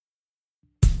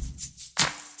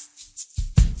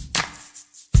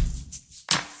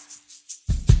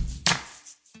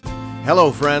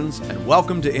Hello, friends, and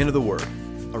welcome to Into the Word,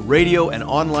 a radio and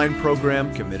online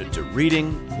program committed to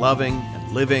reading, loving,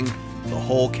 and living the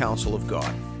whole counsel of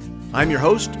God. I'm your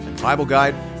host and Bible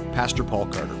guide, Pastor Paul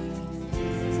Carter.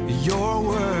 Your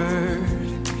word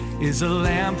is a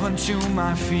lamp unto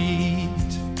my feet.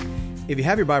 If you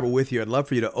have your Bible with you, I'd love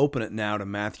for you to open it now to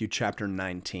Matthew chapter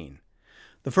 19.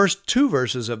 The first two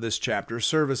verses of this chapter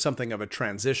serve as something of a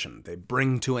transition. They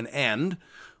bring to an end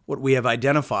what we have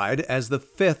identified as the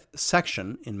fifth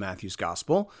section in Matthew's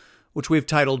Gospel, which we've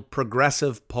titled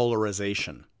Progressive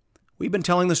Polarization. We've been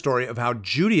telling the story of how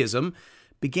Judaism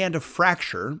began to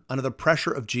fracture under the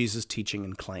pressure of Jesus' teaching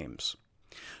and claims.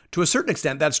 To a certain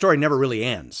extent, that story never really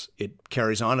ends. It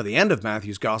carries on to the end of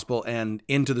Matthew's Gospel and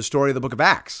into the story of the book of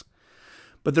Acts.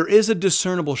 But there is a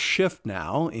discernible shift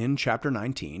now in chapter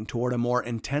 19 toward a more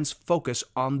intense focus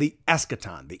on the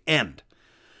eschaton, the end.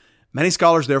 Many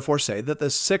scholars therefore say that the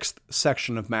sixth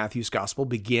section of Matthew's Gospel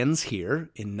begins here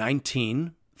in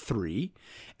 19:3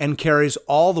 and carries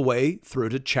all the way through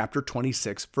to chapter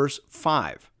 26, verse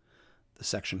 5. The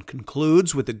section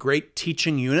concludes with the great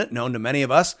teaching unit known to many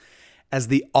of us as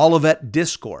the Olivet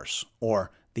Discourse,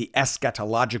 or the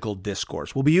eschatological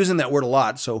discourse. We'll be using that word a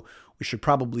lot, so we should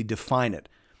probably define it.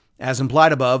 As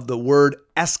implied above, the word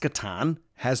eschaton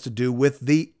has to do with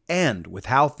the end, with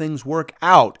how things work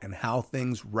out and how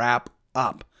things wrap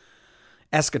up.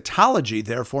 Eschatology,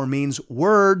 therefore, means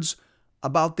words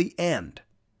about the end.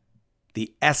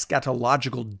 The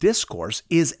eschatological discourse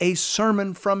is a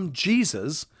sermon from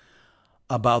Jesus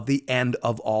about the end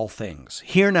of all things.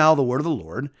 Hear now the word of the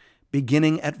Lord,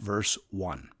 beginning at verse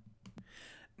 1.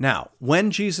 Now,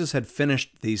 when Jesus had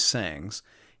finished these sayings,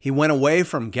 he went away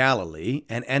from Galilee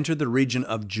and entered the region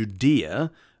of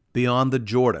Judea beyond the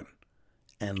Jordan,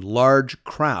 and large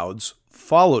crowds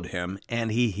followed him,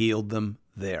 and he healed them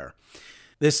there.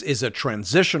 This is a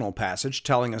transitional passage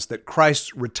telling us that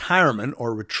Christ's retirement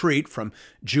or retreat from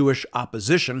Jewish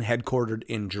opposition headquartered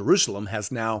in Jerusalem has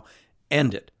now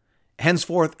ended.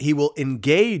 Henceforth, he will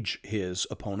engage his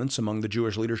opponents among the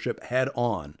Jewish leadership head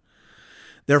on.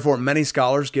 Therefore, many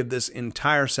scholars give this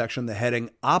entire section the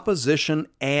heading Opposition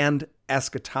and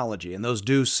Eschatology, and those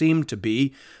do seem to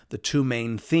be the two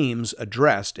main themes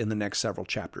addressed in the next several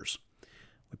chapters.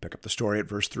 We pick up the story at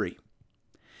verse 3.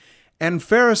 And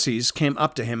Pharisees came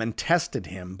up to him and tested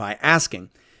him by asking,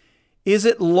 "Is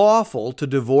it lawful to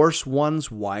divorce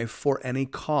one's wife for any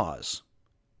cause?"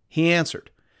 He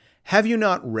answered, "Have you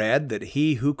not read that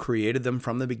he who created them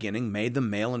from the beginning made them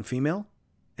male and female?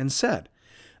 And said,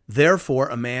 Therefore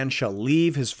a man shall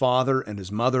leave his father and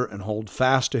his mother and hold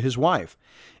fast to his wife,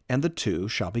 and the two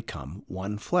shall become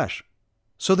one flesh.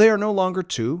 So they are no longer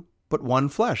two, but one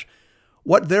flesh.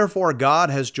 What therefore God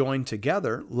has joined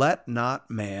together, let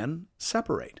not man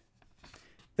separate."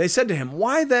 They said to him,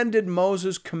 "Why then did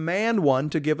Moses command one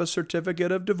to give a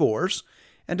certificate of divorce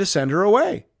and to send her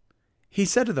away?" He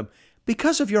said to them,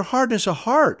 "Because of your hardness of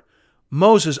heart.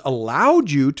 Moses allowed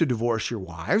you to divorce your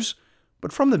wives,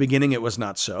 but from the beginning it was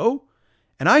not so.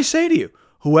 And I say to you,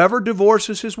 whoever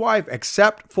divorces his wife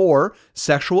except for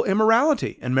sexual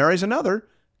immorality and marries another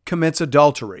commits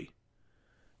adultery."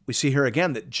 We see here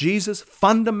again that Jesus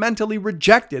fundamentally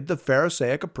rejected the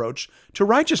Pharisaic approach to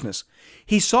righteousness.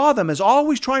 He saw them as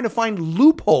always trying to find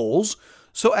loopholes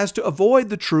so as to avoid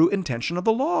the true intention of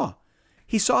the law.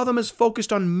 He saw them as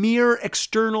focused on mere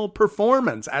external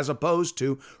performance as opposed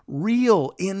to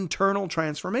real internal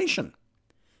transformation.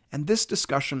 And this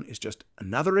discussion is just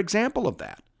another example of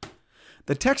that.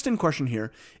 The text in question here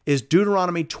is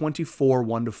Deuteronomy 24,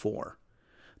 1-4.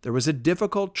 There was a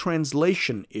difficult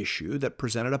translation issue that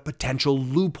presented a potential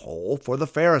loophole for the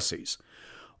Pharisees.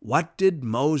 What did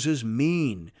Moses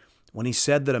mean when he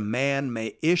said that a man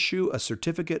may issue a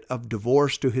certificate of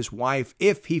divorce to his wife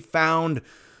if he found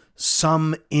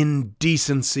some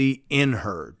indecency in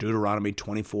her? Deuteronomy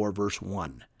 24, verse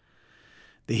 1.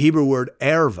 The Hebrew word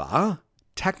erva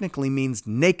technically means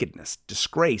nakedness,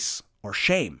 disgrace, or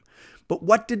shame. But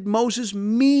what did Moses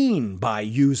mean by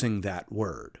using that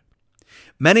word?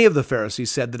 Many of the Pharisees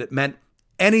said that it meant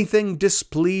anything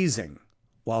displeasing,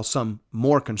 while some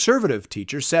more conservative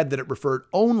teachers said that it referred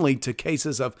only to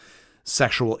cases of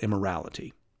sexual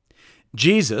immorality.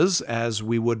 Jesus, as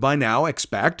we would by now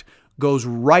expect, goes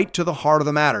right to the heart of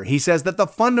the matter. He says that the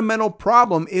fundamental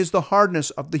problem is the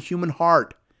hardness of the human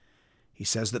heart. He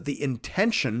says that the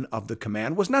intention of the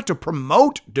command was not to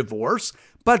promote divorce,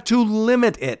 but to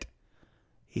limit it.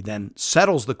 He then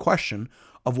settles the question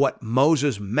of what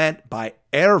Moses meant by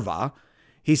erva.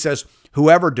 He says,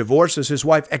 whoever divorces his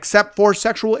wife except for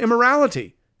sexual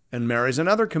immorality and marries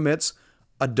another commits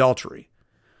adultery.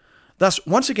 Thus,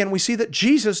 once again, we see that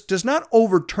Jesus does not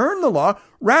overturn the law.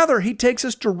 Rather, he takes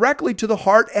us directly to the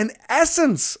heart and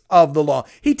essence of the law.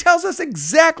 He tells us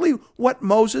exactly what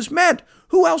Moses meant.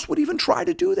 Who else would even try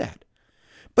to do that?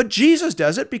 But Jesus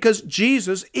does it because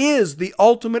Jesus is the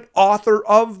ultimate author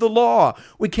of the law.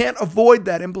 We can't avoid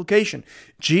that implication.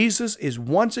 Jesus is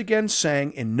once again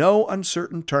saying in no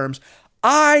uncertain terms,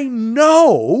 I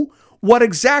know what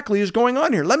exactly is going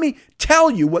on here. Let me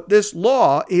tell you what this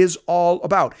law is all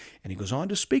about. And he goes on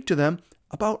to speak to them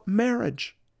about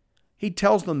marriage. He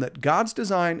tells them that God's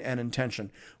design and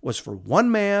intention was for one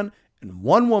man and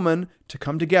one woman to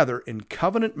come together in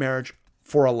covenant marriage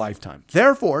for a lifetime.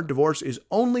 Therefore, divorce is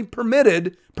only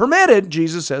permitted,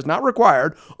 Jesus says, not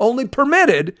required, only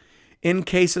permitted in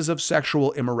cases of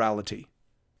sexual immorality.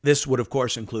 This would, of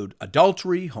course, include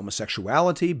adultery,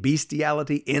 homosexuality,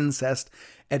 bestiality, incest,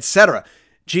 etc.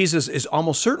 Jesus is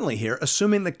almost certainly here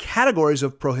assuming the categories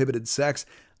of prohibited sex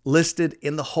listed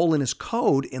in the Holiness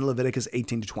Code in Leviticus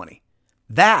 18-20.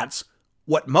 That's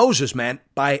what Moses meant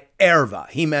by erva.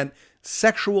 He meant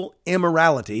sexual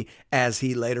immorality, as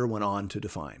he later went on to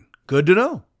define. Good to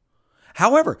know.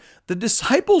 However, the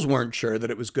disciples weren't sure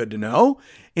that it was good to know.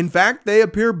 In fact, they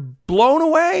appear blown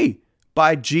away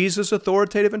by Jesus'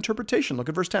 authoritative interpretation. Look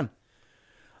at verse 10.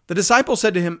 The disciples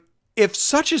said to him, if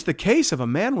such is the case of a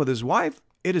man with his wife,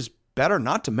 it is better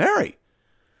not to marry.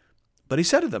 But he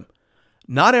said to them,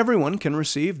 not everyone can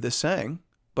receive this saying,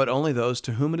 but only those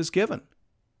to whom it is given.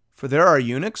 For there are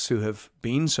eunuchs who have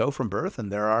been so from birth, and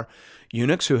there are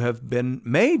eunuchs who have been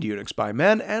made eunuchs by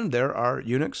men, and there are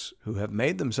eunuchs who have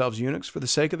made themselves eunuchs for the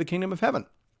sake of the kingdom of heaven.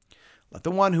 Let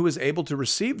the one who is able to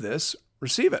receive this,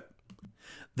 receive it.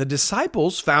 The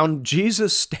disciples found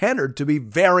Jesus' standard to be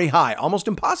very high, almost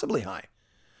impossibly high.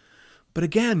 But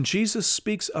again, Jesus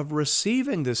speaks of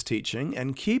receiving this teaching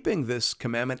and keeping this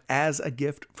commandment as a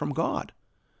gift from God.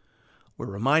 We're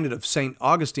reminded of St.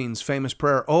 Augustine's famous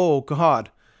prayer, "Oh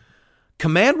God,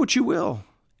 command what you will,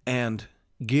 and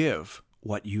give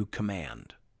what you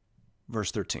command."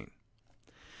 Verse 13.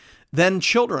 Then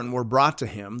children were brought to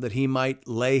him that he might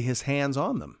lay his hands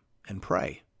on them and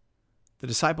pray. The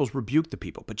disciples rebuked the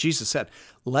people, but Jesus said,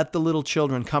 let the little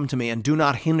children come to me, and do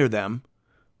not hinder them,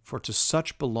 for to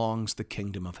such belongs the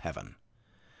kingdom of heaven.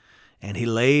 And he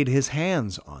laid his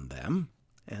hands on them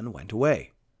and went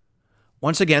away.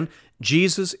 Once again,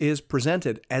 Jesus is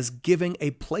presented as giving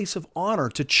a place of honor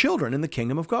to children in the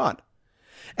kingdom of God.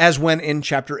 As when in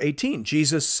chapter 18,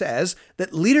 Jesus says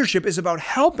that leadership is about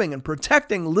helping and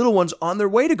protecting little ones on their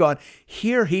way to God.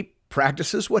 Here he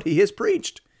practices what he has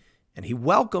preached, and he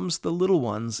welcomes the little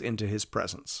ones into his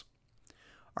presence.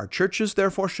 Our churches,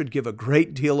 therefore, should give a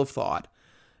great deal of thought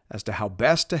as to how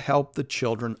best to help the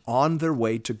children on their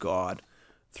way to God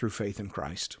through faith in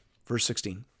Christ. Verse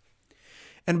 16.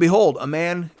 And behold, a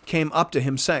man came up to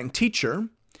him, saying, Teacher,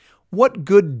 what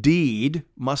good deed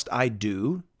must I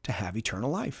do to have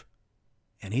eternal life?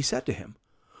 And he said to him,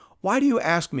 Why do you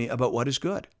ask me about what is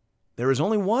good? There is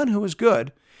only one who is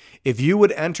good. If you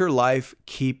would enter life,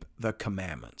 keep the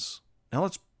commandments. Now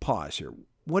let's pause here.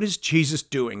 What is Jesus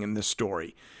doing in this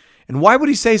story? And why would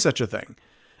he say such a thing?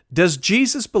 Does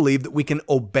Jesus believe that we can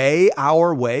obey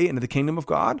our way into the kingdom of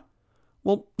God?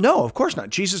 Well, no, of course not.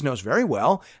 Jesus knows very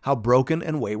well how broken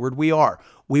and wayward we are.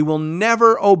 We will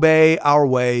never obey our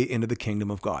way into the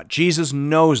kingdom of God. Jesus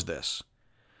knows this.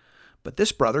 But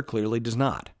this brother clearly does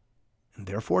not. And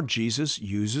therefore, Jesus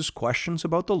uses questions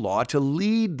about the law to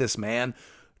lead this man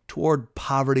toward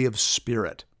poverty of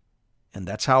spirit. And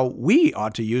that's how we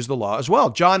ought to use the law as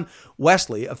well. John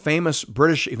Wesley, a famous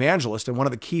British evangelist and one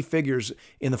of the key figures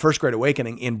in the First Great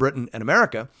Awakening in Britain and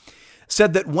America,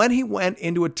 said that when he went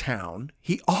into a town,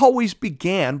 he always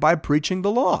began by preaching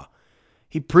the law.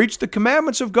 He preached the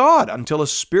commandments of God until a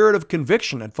spirit of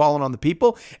conviction had fallen on the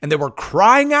people, and they were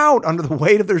crying out under the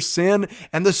weight of their sin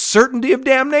and the certainty of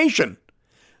damnation.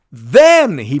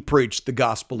 Then he preached the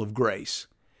gospel of grace.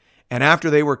 And after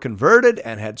they were converted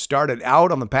and had started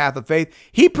out on the path of faith,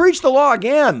 he preached the law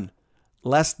again,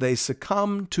 lest they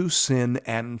succumb to sin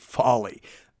and folly.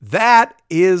 That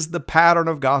is the pattern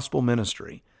of gospel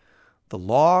ministry. The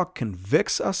law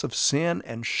convicts us of sin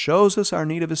and shows us our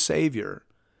need of a Savior.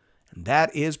 And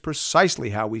that is precisely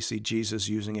how we see Jesus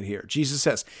using it here. Jesus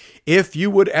says, if you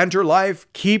would enter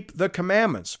life, keep the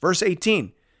commandments. Verse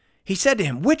 18, he said to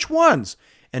him, which ones?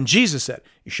 And Jesus said,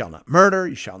 you shall not murder,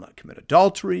 you shall not commit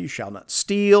adultery, you shall not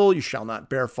steal, you shall not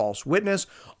bear false witness,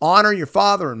 honor your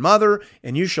father and mother,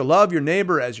 and you shall love your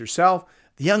neighbor as yourself.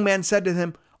 The young man said to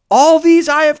him, all these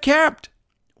I have kept.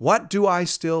 What do I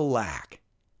still lack?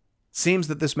 It seems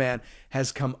that this man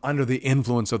has come under the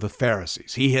influence of the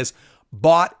Pharisees. He has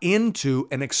bought into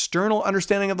an external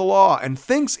understanding of the law and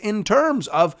thinks in terms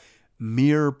of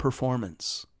mere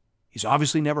performance. He's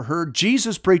obviously never heard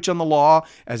Jesus preach on the law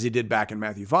as he did back in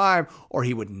Matthew 5, or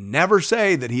he would never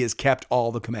say that he has kept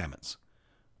all the commandments.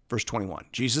 Verse 21,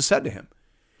 Jesus said to him,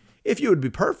 "If you would be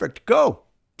perfect, go,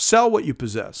 sell what you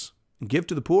possess and give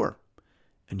to the poor,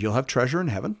 and you'll have treasure in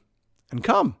heaven. And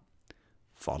come,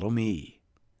 follow me."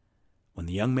 When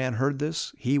the young man heard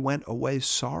this, he went away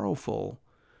sorrowful,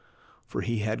 for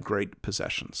he had great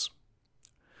possessions.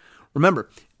 Remember,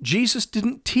 Jesus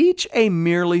didn't teach a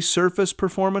merely surface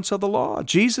performance of the law.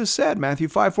 Jesus said, Matthew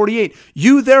 5:48,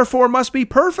 "You therefore must be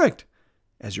perfect,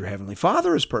 as your heavenly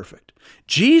Father is perfect."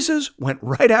 Jesus went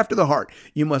right after the heart.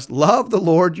 You must love the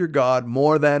Lord your God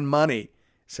more than money.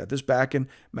 He said this back in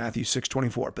Matthew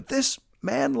 6:24. But this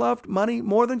man loved money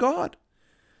more than God,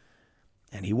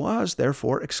 and he was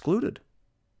therefore excluded.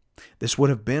 This would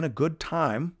have been a good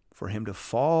time for him to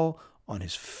fall on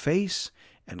his face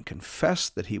and confess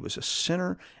that he was a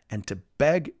sinner and to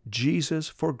beg Jesus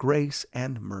for grace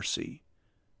and mercy.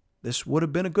 This would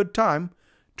have been a good time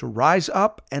to rise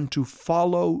up and to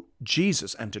follow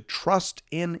Jesus and to trust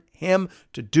in him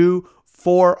to do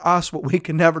for us what we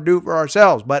can never do for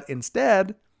ourselves. But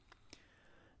instead,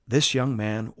 this young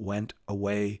man went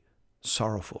away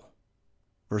sorrowful.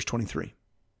 Verse 23.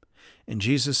 And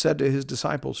Jesus said to his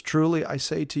disciples, "Truly I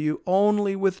say to you,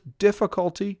 only with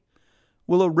difficulty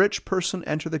will a rich person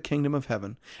enter the kingdom of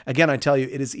heaven." Again, I tell you,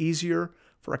 it is easier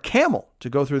for a camel to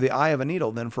go through the eye of a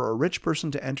needle than for a rich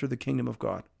person to enter the kingdom of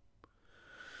God.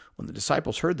 When the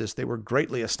disciples heard this, they were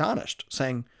greatly astonished,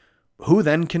 saying, "Who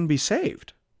then can be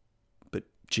saved?" But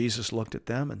Jesus looked at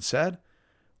them and said,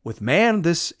 "With man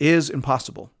this is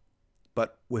impossible,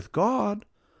 but with God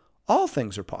all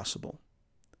things are possible."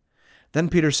 Then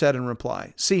Peter said in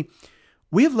reply, "See,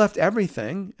 we have left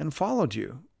everything and followed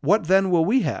you. What then will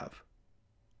we have?"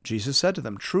 Jesus said to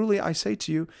them, "Truly I say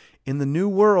to you, in the new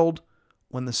world,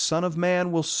 when the Son of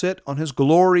Man will sit on his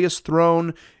glorious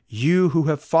throne, you who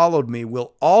have followed me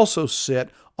will also sit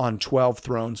on 12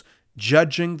 thrones,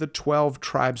 judging the 12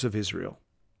 tribes of Israel.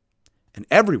 And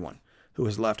everyone who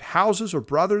has left houses or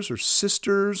brothers or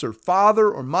sisters or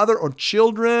father or mother or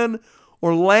children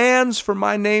or lands for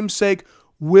my name's sake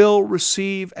will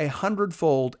receive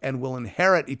 100-fold and will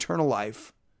inherit eternal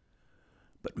life.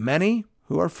 But many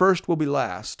who are first will be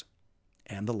last,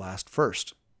 and the last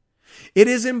first. It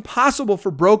is impossible for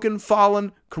broken,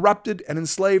 fallen, corrupted, and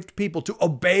enslaved people to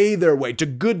obey their way, to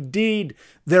good deed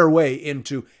their way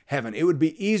into heaven. It would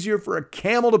be easier for a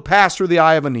camel to pass through the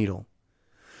eye of a needle.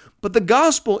 But the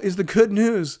gospel is the good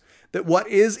news that what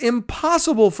is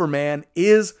impossible for man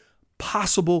is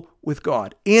possible with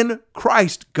God. In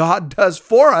Christ, God does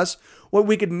for us what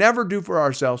we could never do for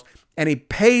ourselves, and he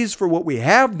pays for what we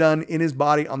have done in his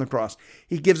body on the cross.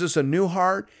 He gives us a new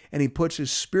heart, and he puts his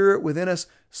Spirit within us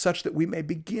such that we may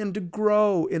begin to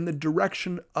grow in the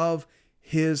direction of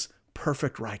his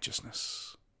perfect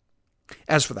righteousness.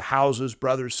 As for the houses,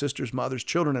 brothers, sisters, mothers,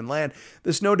 children, and land,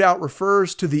 this no doubt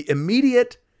refers to the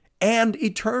immediate and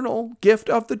eternal gift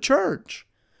of the church.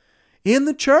 In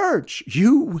the church,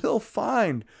 you will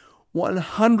find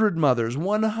 100 mothers,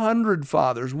 100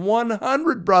 fathers,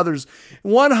 100 brothers,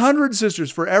 100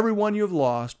 sisters for every one you have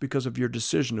lost because of your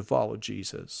decision to follow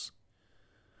Jesus.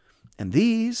 And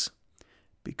these,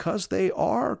 because they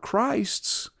are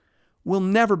Christ's, will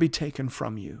never be taken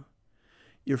from you.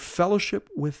 Your fellowship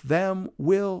with them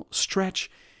will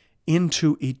stretch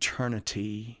into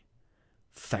eternity.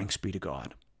 Thanks be to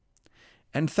God.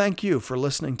 And thank you for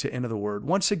listening to Into the Word.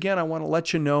 Once again, I want to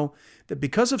let you know that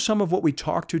because of some of what we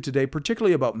talked to today,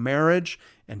 particularly about marriage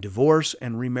and divorce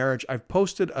and remarriage, I've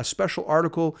posted a special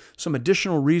article, some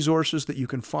additional resources that you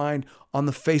can find on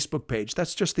the Facebook page.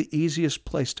 That's just the easiest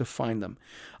place to find them.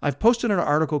 I've posted an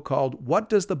article called, "What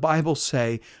Does the Bible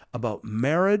Say About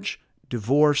Marriage,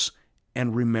 Divorce,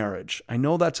 and Remarriage?" I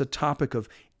know that's a topic of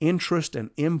interest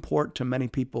and import to many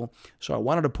people, so I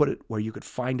wanted to put it where you could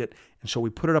find it, and so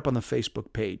we put it up on the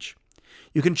Facebook page.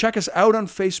 You can check us out on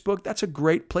Facebook. That's a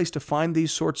great place to find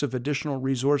these sorts of additional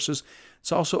resources.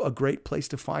 It's also a great place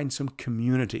to find some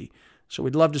community, so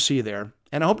we'd love to see you there.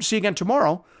 And I hope to see you again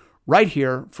tomorrow, right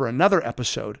here, for another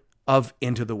episode of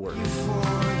Into the Word.